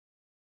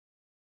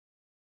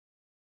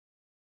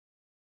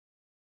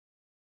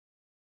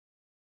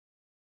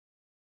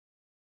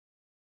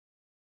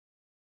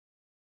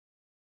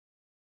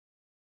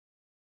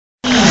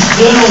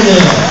gentlemen,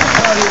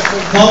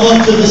 come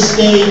up to the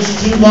stage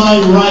to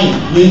my right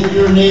when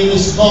your name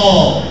is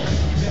called.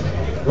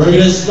 We're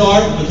going to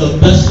start with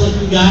the best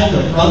looking guy in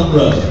the front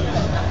row.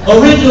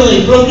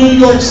 Originally from New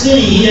York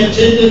City, he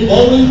attended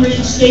Bowling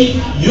Green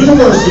State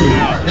University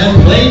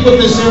and played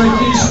with the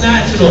Syracuse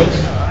Nationals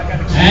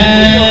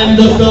and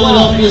the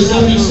Philadelphia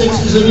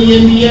 76ers in the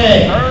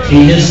NBA.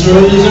 He has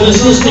served as an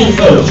assistant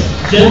coach,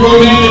 general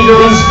manager,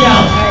 and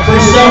scout for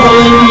several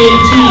NBA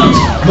teams.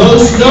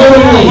 Most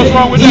notably,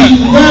 he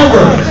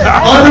never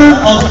uttered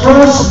a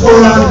curse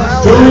word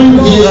during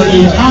his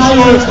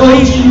entire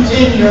coaching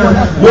tenure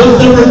with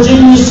the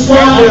Virginia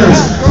Squires.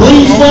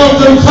 Please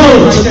welcome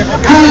Coach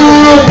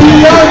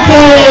Cavalier.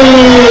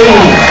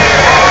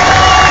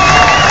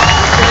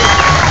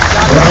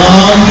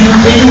 From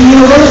Duquesne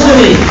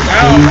University,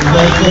 he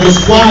played for the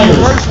Squires,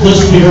 the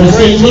Spirit of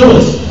St.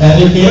 Louis,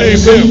 and the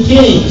Kansas City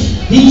Kings.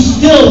 He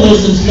still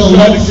listens to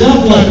Led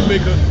Zeppelin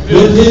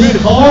with his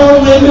car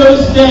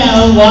windows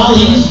down while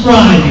he's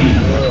driving.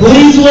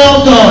 Please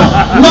welcome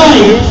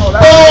Mike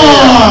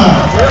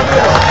Barr.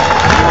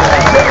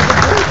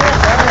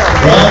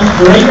 From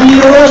Creighton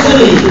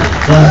University,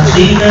 the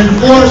team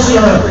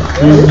enforcer,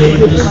 who made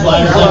the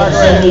Squires after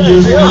several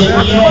years in the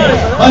NBA,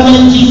 a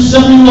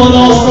 1971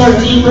 All-Star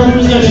team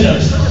representative.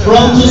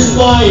 From the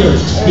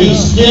Squires, he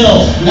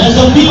still has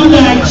a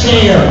beanbag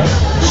chair,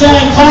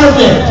 shag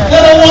carpet,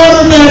 and a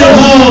waterbed at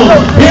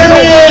home. Here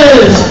he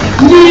is,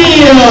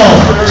 Neil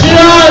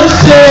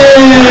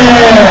Johnson.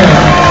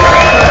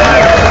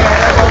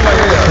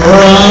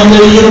 From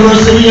the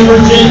University of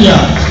Virginia,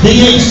 the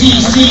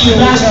ACC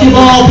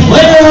Basketball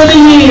Player of the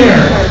Year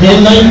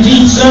in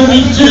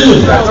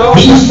 1972.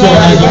 He still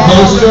has a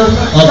poster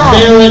of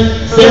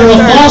Farrah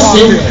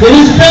Fawcett in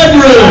his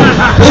bedroom.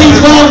 Please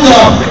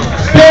welcome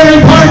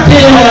Barry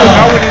Parkhill.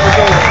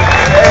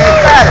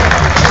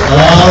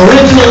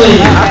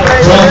 Originally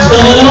from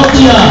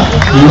Philadelphia,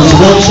 he was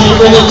Will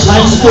Chamberlain's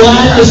high school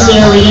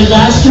adversary in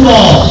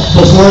basketball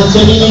before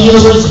attending the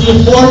University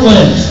of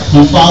Portland.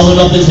 He followed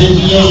up his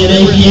NBA and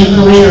ABA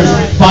careers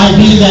by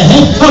being the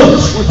head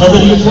coach of the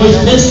Detroit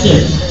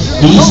Pistons.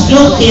 He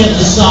still can't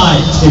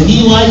decide if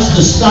he likes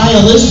the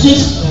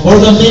stylistic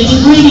or the main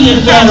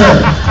ingredient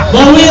better.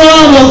 But we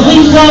love him.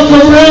 Please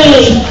welcome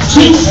Ray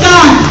Chief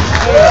Scott.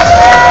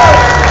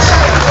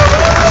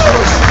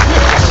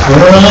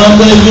 From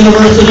the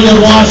University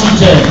of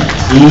Washington,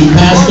 he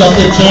passed up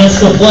the chance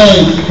to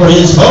play for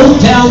his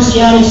hometown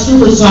Seattle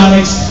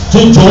Supersonics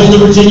to join the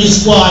Virginia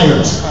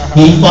Squires.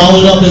 He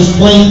followed up his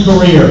playing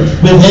career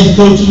with head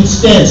coaching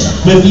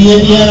stints with the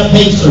Indiana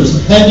Pacers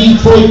and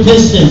Detroit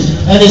Pistons,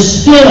 and is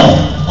still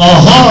a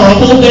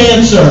horrible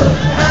dancer.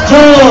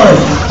 George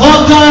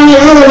Hawkeye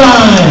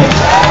Erving.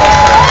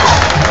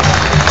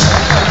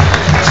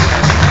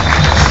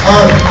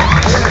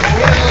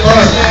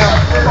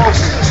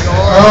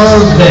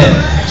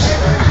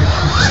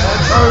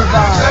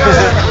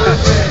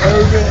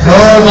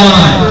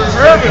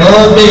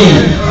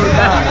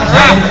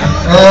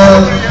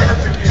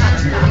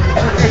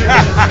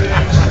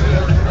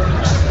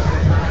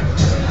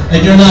 And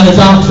you're not a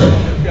doctor.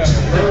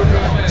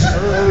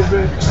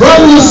 From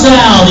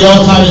LaSalle, the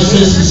all-time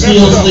assist and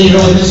steals leader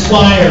with the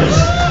Squires,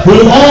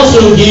 who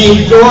also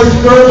gave George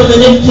Gervin the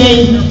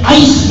nickname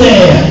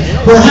Iceman,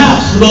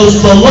 perhaps the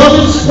most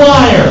beloved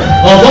Squire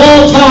of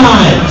all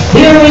time.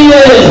 Here he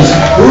is,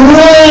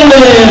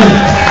 Raymond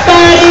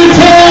Fatty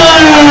Taylor!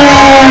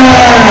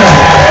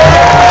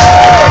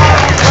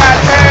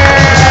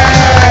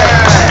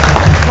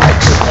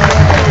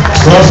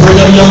 From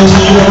Brigham Young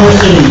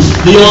University,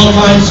 the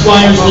all-time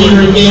Squires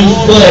leader in games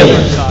played,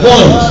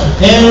 points,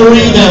 and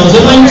rebounds.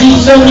 The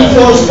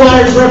 1974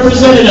 Squires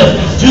representative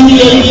to the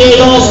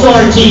ABA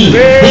All-Star team.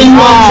 He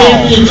won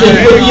championship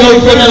with the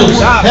Oakland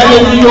Oaks and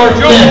the New York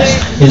Mets.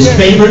 His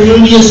favorite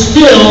movie is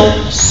still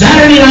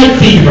Saturday Night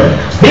Fever.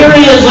 Here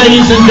he is,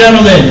 ladies and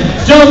gentlemen,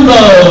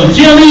 Jumbo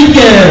Jim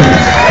Eakins.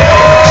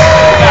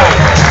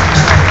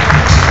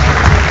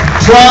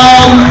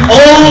 From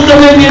Old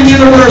Dominion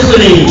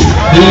University,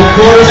 he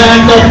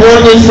quarterbacked the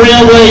Portland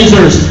Trail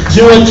Blazers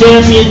to a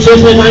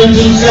championship in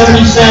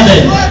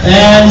 1977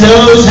 and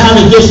knows how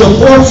to get to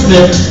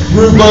Portsmouth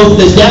through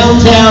both the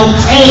downtown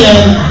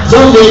and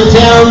the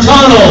midtown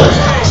tunnels.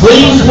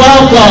 Please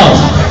welcome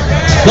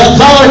the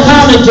color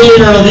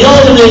commentator of the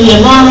Old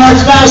Dominion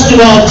Monarchs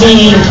basketball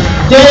team,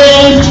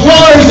 Dave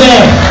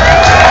Twarzek.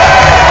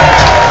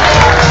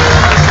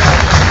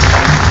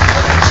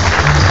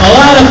 A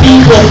lot of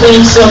people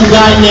think some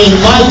guy named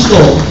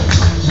Michael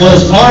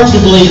was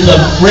arguably the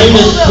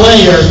greatest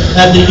player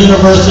at the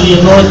University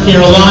of North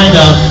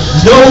Carolina.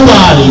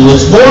 Nobody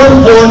was more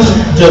important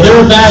to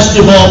their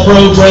basketball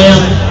program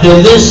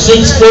than this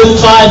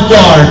 6'5"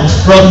 guard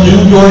from New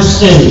York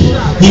City.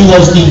 He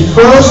was the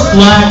first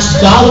black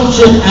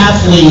scholarship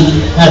athlete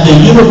at the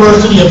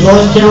University of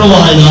North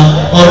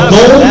Carolina, a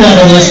gold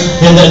medalist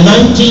in the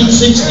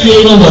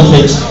 1968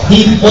 Olympics.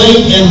 He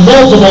played in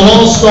multiple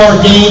All-Star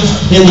games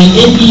in the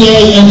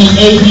NBA and the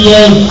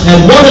ABA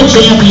and won a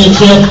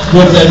championship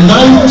with the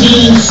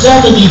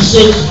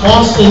 1976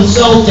 Boston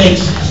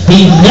Celtics.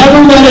 He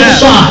never met a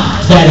shot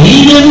that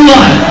he didn't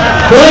like.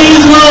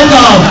 Please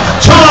welcome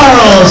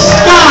Charles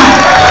Scott.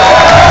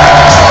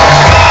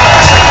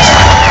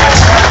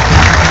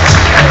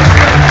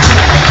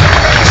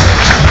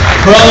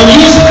 From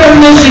Eastern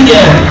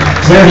Michigan,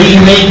 where he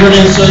majored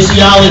in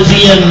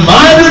sociology and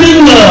minored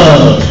in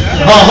love.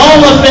 A Hall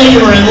of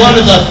Famer and one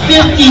of the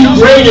 50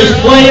 greatest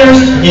players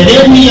in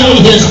NBA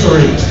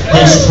history.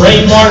 His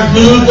trademark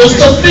move was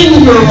the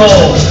finger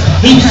roll.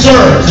 He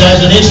serves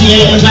as an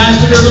NBA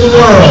ambassador to the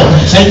world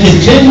and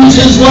continues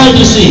his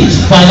legacy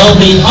by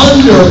helping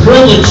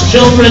underprivileged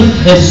children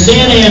in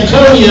San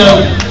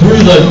Antonio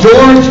through the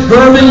George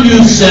Gervin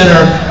Youth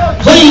Center.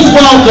 Please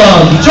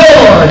welcome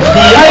George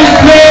the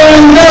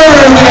Iceman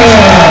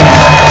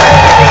Erving.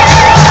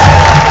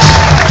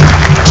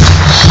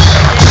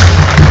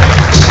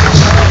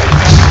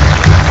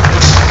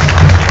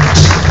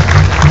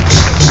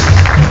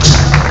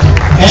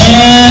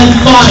 And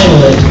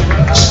finally,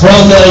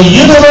 from the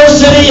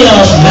University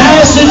of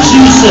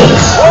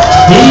Massachusetts,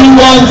 he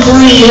won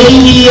 3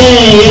 ABA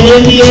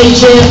and NBA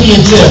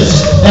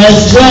championships,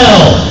 as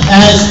well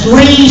as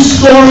 3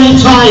 scoring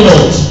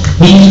titles.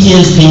 He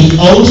is the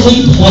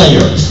only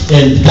player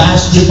in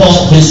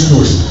basketball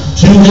history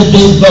to have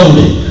been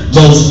voted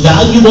most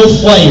valuable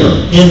player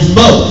in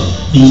both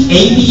the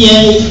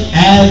ABA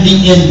and the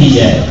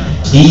NBA.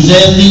 He's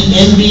in the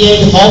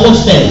NBA Hall of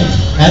Fame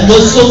and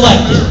was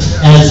selected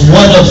as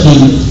one of the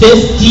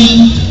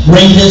 50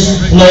 greatest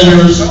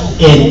players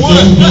in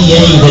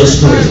NBA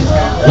history.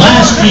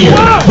 Last year,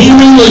 he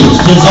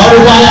released his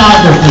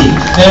autobiography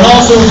and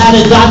also had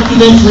a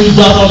documentary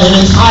done on it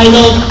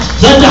entitled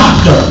The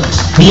Doctor.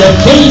 He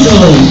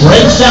occasionally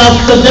breaks out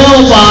the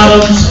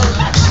bell-bottoms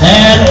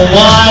and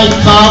wide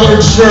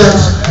collared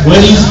shirts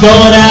when he's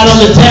going out on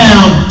the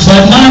town,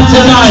 but not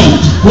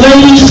tonight.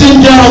 Ladies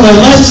and gentlemen,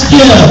 let's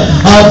give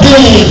a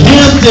big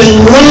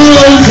Hampton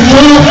Roads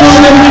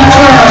welcome and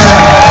return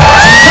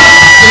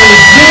to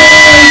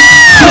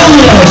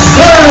Julius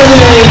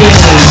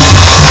Erving.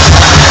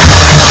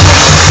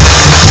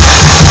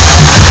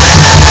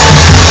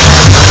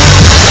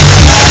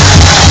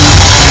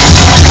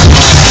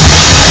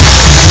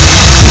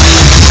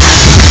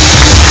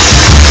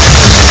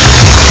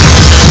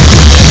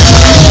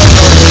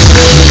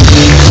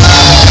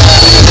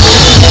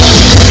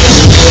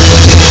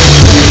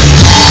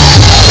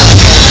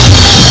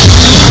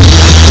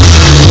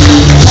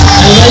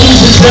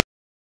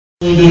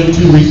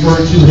 To refer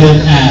to him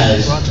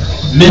as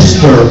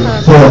Mr.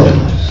 Foreman.